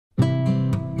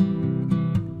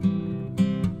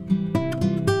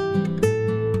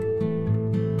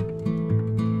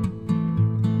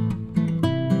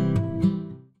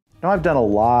know I've done a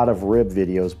lot of rib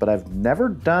videos, but I've never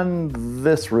done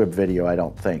this rib video, I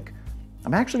don't think.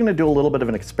 I'm actually gonna do a little bit of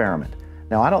an experiment.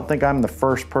 Now, I don't think I'm the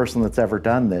first person that's ever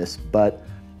done this, but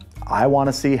I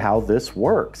wanna see how this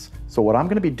works. So what I'm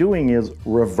gonna be doing is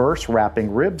reverse wrapping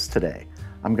ribs today.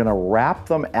 I'm gonna wrap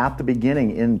them at the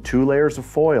beginning in 2 layers of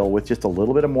foil with just a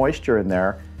little bit of moisture in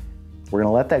there. We're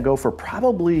gonna let that go for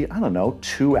probably, I don't know,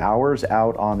 2 hours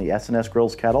out on the SnS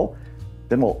Grills Kettle.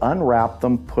 Then we'll unwrap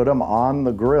them, put them on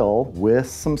the grill with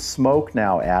some smoke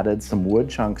now added, some wood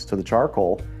chunks to the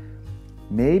charcoal.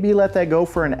 Maybe let that go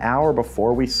for an hour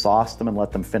before we sauce them and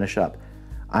let them finish up.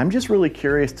 I'm just really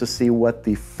curious to see what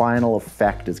the final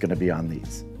effect is gonna be on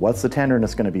these. What's the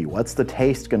tenderness gonna be? What's the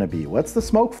taste gonna be? What's the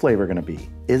smoke flavor gonna be?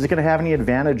 Is it gonna have any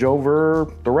advantage over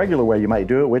the regular way you might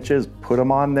do it, which is put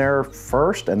them on there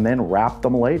first and then wrap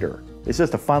them later? It's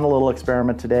just a fun little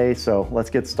experiment today, so let's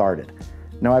get started.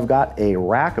 Now I've got a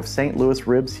rack of St. Louis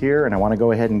ribs here, and I wanna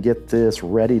go ahead and get this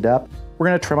readied up. We're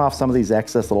gonna trim off some of these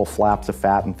excess little flaps of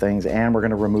fat and things, and we're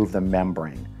gonna remove the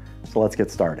membrane. So let's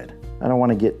get started. I don't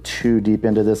wanna get too deep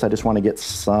into this. I just wanna get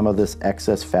some of this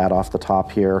excess fat off the top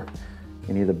here.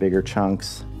 Any of the bigger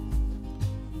chunks.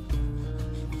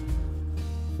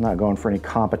 I'm not going for any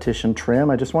competition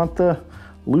trim. I just want the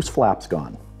loose flaps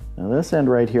gone. Now this end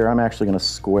right here, I'm actually gonna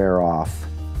square off.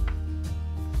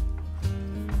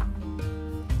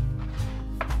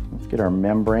 Let's get our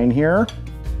membrane here.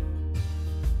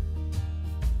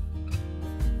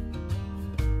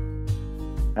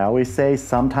 I always say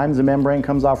sometimes the membrane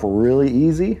comes off really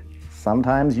easy,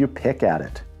 sometimes you pick at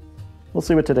it. We'll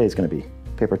see what today's gonna be.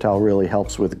 Paper towel really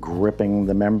helps with gripping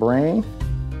the membrane.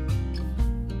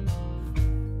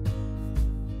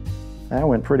 That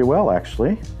went pretty well,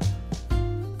 actually.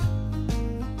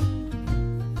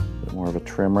 Bit more of a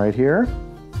trim right here.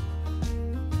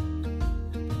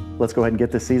 Let's go ahead and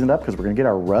get this seasoned up because we're gonna get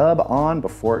our rub on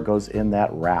before it goes in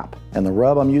that wrap. And the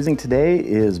rub I'm using today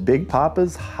is Big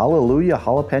Papa's Hallelujah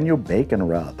Jalapeno Bacon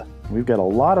Rub. We've got a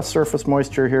lot of surface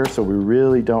moisture here, so we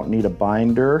really don't need a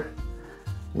binder.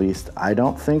 At least I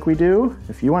don't think we do.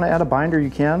 If you want to add a binder, you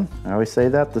can. I always say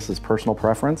that, this is personal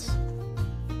preference.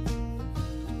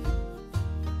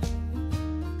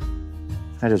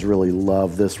 I just really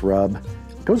love this rub.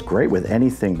 It goes great with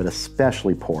anything, but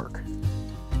especially pork.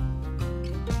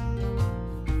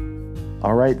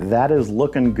 All right, that is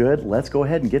looking good. Let's go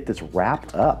ahead and get this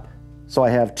wrapped up. So I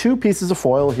have 2 pieces of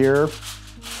foil here.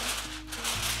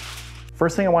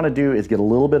 First thing I wanna do is get a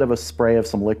little bit of a spray of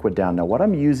some liquid down. Now what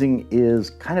I'm using is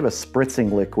kind of a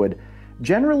spritzing liquid.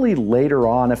 Generally later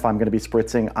on, if I'm gonna be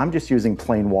spritzing, I'm just using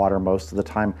plain water most of the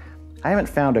time. I haven't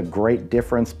found a great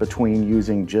difference between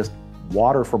using just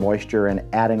water for moisture and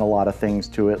adding a lot of things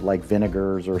to it like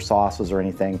vinegars or sauces or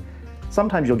anything.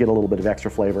 Sometimes you'll get a little bit of extra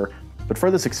flavor. But for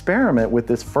this experiment with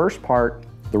this first part,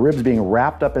 the ribs being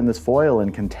wrapped up in this foil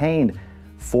and contained,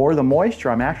 for the moisture,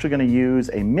 I'm actually gonna use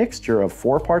a mixture of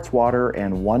 4 parts water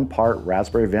and 1 part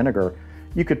raspberry vinegar.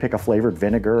 You could pick a flavored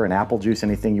vinegar, an apple juice,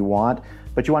 anything you want,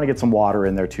 but you wanna get some water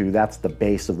in there too. That's the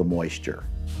base of the moisture.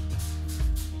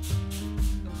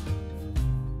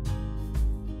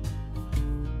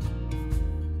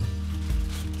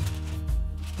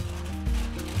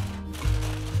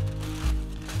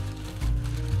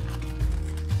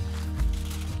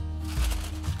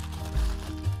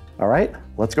 All right,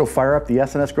 let's go fire up the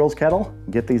SnS Grills Kettle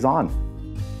and get these on.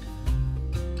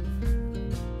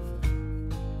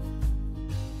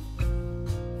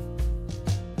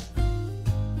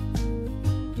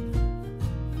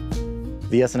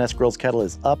 The SnS Grills Kettle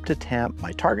is up to temp.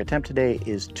 My target temp today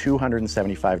is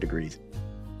 275 degrees.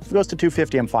 If it goes to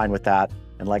 250, I'm fine with that.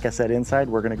 And like I said, inside,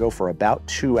 we're gonna go for about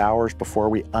 2 hours before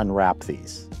we unwrap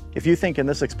these. If you think in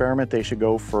this experiment they should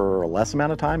go for a less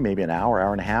amount of time, maybe an hour,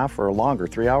 hour and a half, or longer,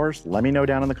 3 hours, let me know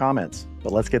down in the comments.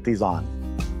 But let's get these on.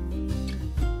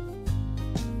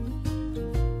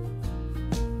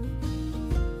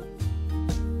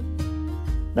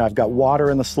 Now I've got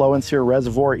water in the slow and sear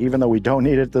reservoir, even though we don't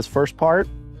need it this first part.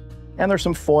 And there's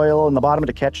some foil in the bottom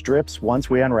to catch drips once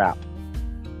we unwrap.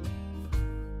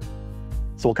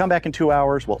 So we'll come back in 2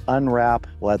 hours, we'll unwrap,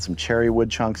 we'll add some cherry wood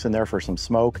chunks in there for some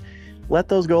smoke. Let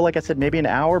those go, like I said, maybe an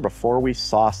hour before we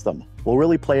sauce them. We'll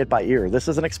really play it by ear. This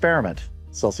is an experiment.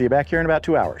 So I'll see you back here in about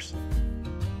 2 hours.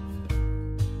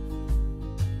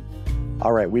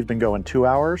 All right, we've been going 2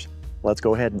 hours. Let's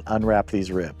go ahead and unwrap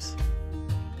these ribs.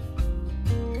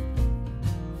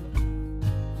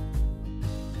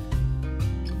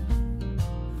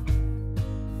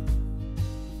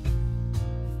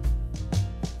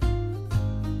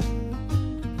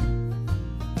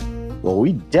 Well,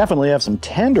 we definitely have some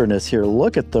tenderness here.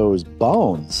 Look at those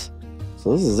bones.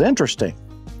 So this is interesting.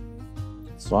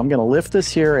 Let's So I'm gonna lift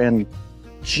this here and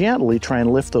gently try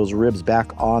and lift those ribs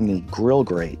back on the grill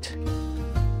grate.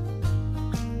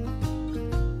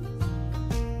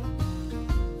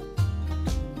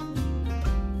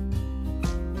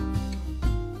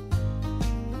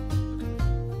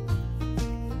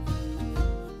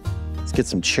 Let's get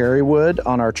some cherry wood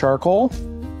on our charcoal.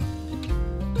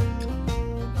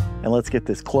 And let's get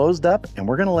this closed up, and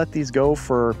we're gonna let these go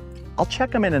for, I'll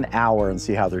check them in an hour and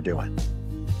see how they're doing.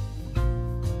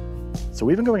 So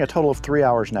we've been going a total of 3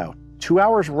 hours now. 2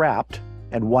 hours wrapped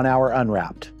and 1 hour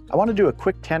unwrapped. I wanna do a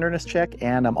quick tenderness check,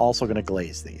 and I'm also gonna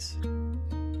glaze these.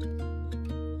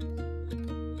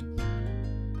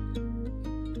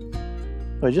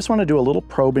 So I just wanna do a little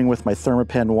probing with my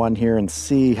Thermapen 1 here and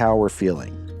see how we're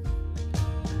feeling.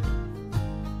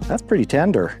 That's pretty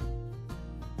tender.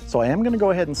 So I am gonna go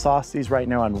ahead and sauce these right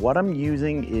now, and what I'm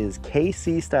using is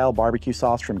KC style barbecue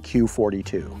sauce from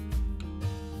Q42.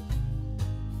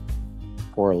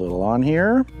 Pour a little on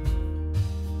here.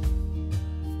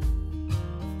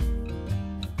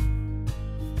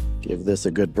 Give this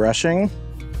a good brushing.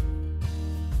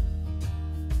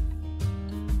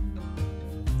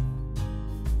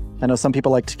 I know some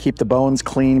people like to keep the bones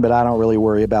clean, but I don't really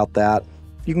worry about that.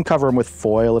 You can cover them with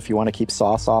foil if you want to keep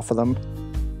sauce off of them.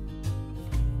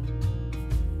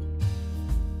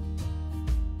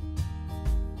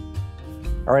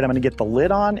 All right, I'm gonna get the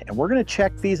lid on, and we're gonna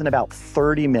check these in about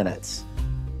 30 minutes.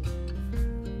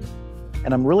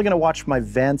 And I'm really gonna watch my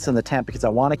vents and the temp because I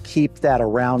wanna keep that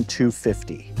around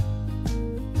 250.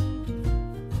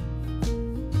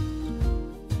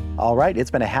 All right,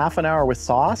 it's been a half an hour with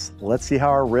sauce. Let's see how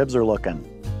our ribs are looking.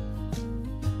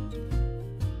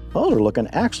 Oh, they're looking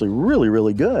actually really,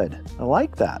 really good. I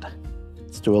like that.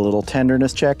 Let's do a little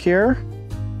tenderness check here.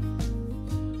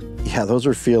 Yeah, those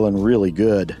are feeling really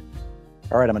good.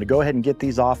 All right, I'm gonna go ahead and get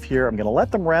these off here. I'm gonna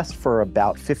let them rest for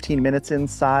about 15 minutes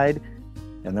inside,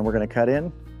 and then we're gonna cut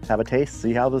in, have a taste,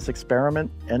 see how this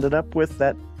experiment ended up with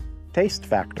that taste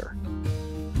factor.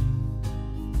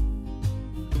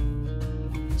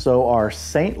 So our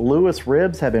St. Louis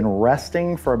ribs have been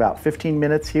resting for about 15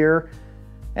 minutes here,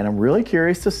 and I'm really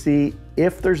curious to see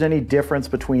if there's any difference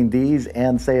between these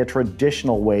and, say, a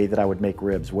traditional way that I would make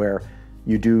ribs, where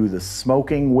you do the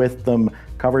smoking with them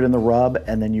covered in the rub,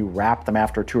 and then you wrap them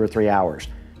after 2 or 3 hours.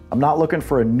 I'm not looking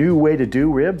for a new way to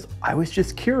do ribs. I was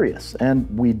just curious, and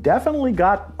we definitely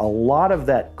got a lot of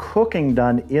that cooking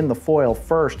done in the foil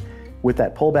first with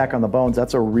that pullback on the bones.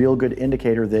 That's a real good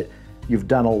indicator that you've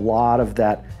done a lot of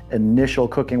that initial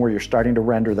cooking where you're starting to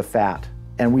render the fat.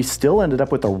 And we still ended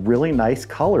up with a really nice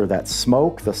color, that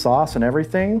smoke, the sauce, and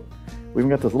everything. We even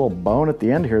got this little bone at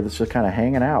the end here that's just kind of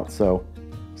hanging out. So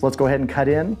let's go ahead and cut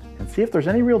in and see if there's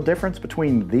any real difference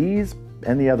between these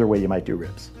and the other way you might do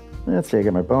ribs. Let's see, I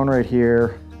got my bone right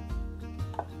here.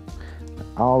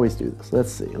 I always do this.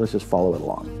 Let's see, let's just follow it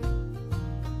along.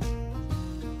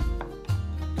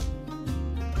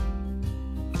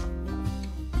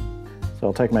 So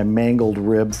I'll take my mangled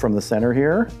rib from the center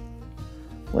here.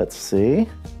 Let's see.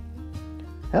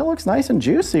 That looks nice and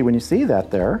juicy when you see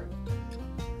that there.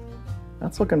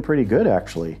 That's looking pretty good,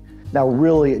 actually. Now,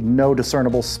 really no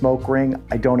discernible smoke ring.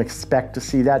 I don't expect to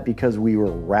see that because we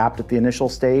were wrapped at the initial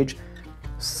stage.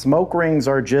 Smoke rings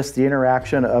are just the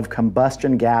interaction of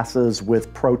combustion gases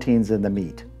with proteins in the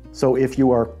meat. So if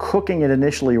you are cooking it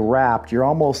initially wrapped, you're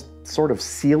almost sort of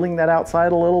sealing that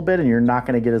outside a little bit, and you're not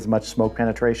gonna get as much smoke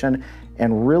penetration.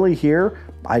 And really here,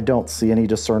 I don't see any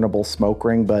discernible smoke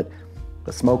ring, but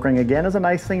the smoke ring again is a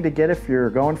nice thing to get if you're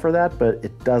going for that, but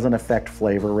it doesn't affect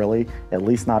flavor really, at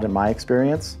least not in my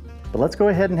experience. But let's go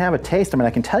ahead and have a taste. I mean, I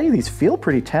can tell you these feel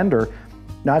pretty tender.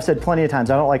 Now, I've said plenty of times,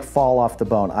 I don't like fall off the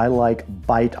bone. I like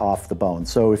bite off the bone.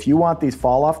 So if you want these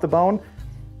fall off the bone,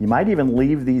 you might even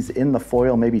leave these in the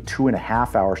foil maybe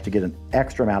 2.5 hours to get an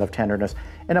extra amount of tenderness.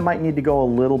 And it might need to go a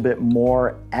little bit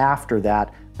more after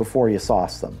that before you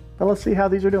sauce them. But let's see how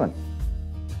these are doing.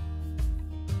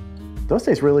 Those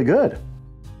taste really good.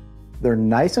 They're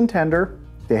nice and tender.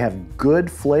 They have good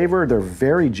flavor. They're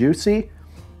very juicy.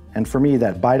 And for me,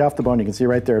 that bite off the bone, you can see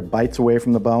right there, it bites away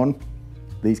from the bone.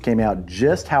 These came out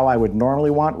just how I would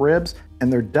normally want ribs.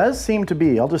 And there does seem to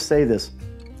be, I'll just say this,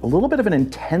 a little bit of an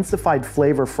intensified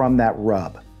flavor from that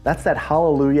rub. That's that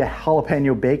Hallelujah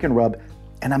jalapeno bacon rub.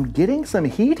 And I'm getting some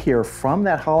heat here from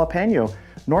that jalapeno.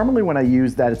 Normally when I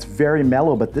use that, it's very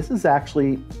mellow, but this is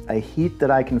actually a heat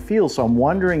that I can feel. So I'm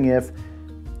wondering if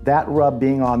that rub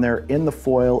being on there in the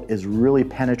foil is really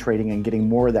penetrating and getting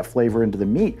more of that flavor into the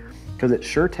meat, because it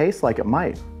sure tastes like it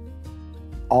might.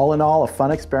 All in all, a fun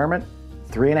experiment.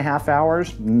 3.5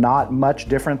 hours, not much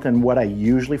different than what I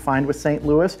usually find with St.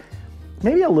 Louis.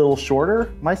 maybe a little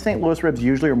shorter. My St. Louis ribs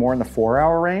usually are more in the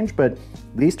 4-hour range, but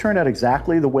these turned out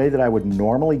exactly the way that I would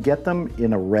normally get them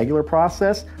in a regular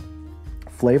process.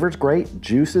 Flavor's great,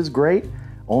 juice is great.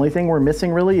 Only thing we're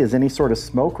missing really is any sort of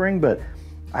smoke ring, but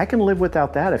I can live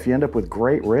without that if you end up with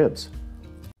great ribs.